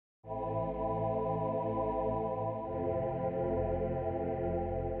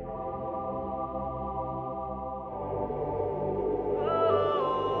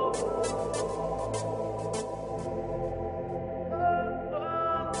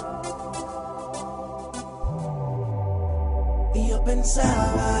Y yo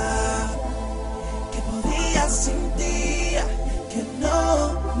pensaba que podía sin ti, que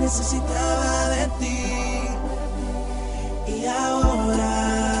no necesitaba de ti. Y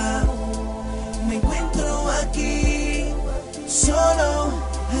ahora me encuentro aquí, solo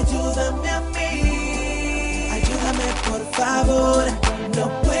ayúdame a mí. Ayúdame por favor,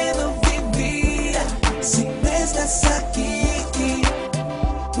 no puedo vivir si no estás aquí.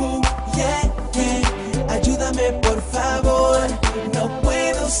 Yeah, yeah. Ayúdame por favor, no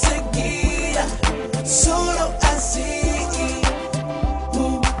puedo seguir solo así.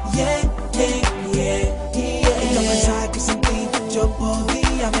 Yeah, yeah, yeah, yeah. Y yo pensaba que sin ti yo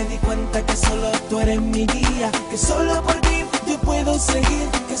podía, me di cuenta que solo tú eres mi guía, que solo por ti yo puedo seguir,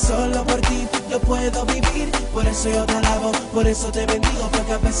 que solo por ti yo puedo vivir. Por eso yo te alabo, por eso te bendigo,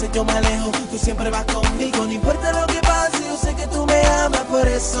 porque a veces yo me alejo, tú siempre vas conmigo. No importa lo que pase, yo sé que tú me amas, por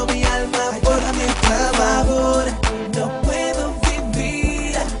eso mi alma ayúdame por favor. No puedo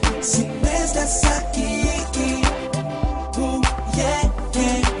vivir si no estás aquí. Yeah,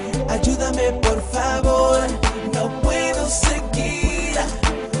 yeah. Ayúdame por favor, no puedo seguir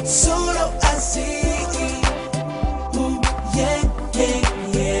solo así.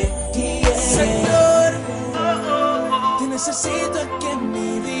 Señor, te necesito aquí en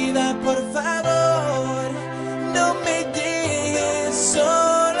mi vida, por favor, no me dejes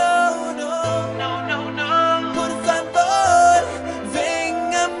solo, no, por favor,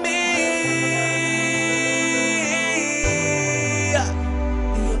 ven a mí. Y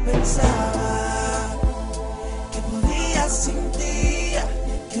yo pensaba que podía sin ti,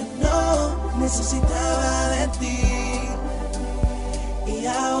 que no necesitaba de ti. Y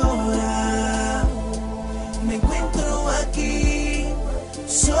ahora me encuentro aquí,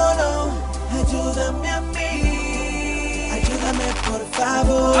 solo ayúdame a mí. Ayúdame por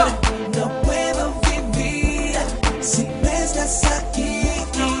favor, no puedo vivir si no estás aquí.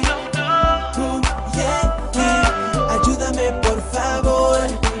 Yeah, yeah. Ayúdame por favor,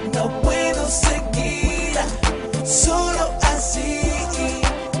 no puedo seguir solo así.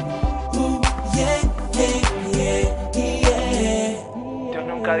 Yeah, yeah, yeah, yeah. Dios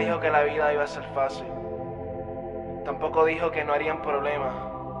nunca dijo que la vida iba a ser fácil. Tampoco dijo que no harían problemas.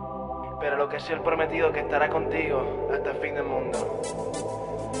 Pero lo que sí Él prometido que estará contigo hasta el fin del mundo.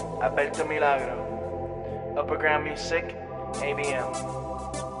 Alberto, Milagro. Upper Ground Music, ABM.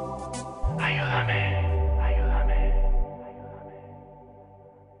 Ayúdame.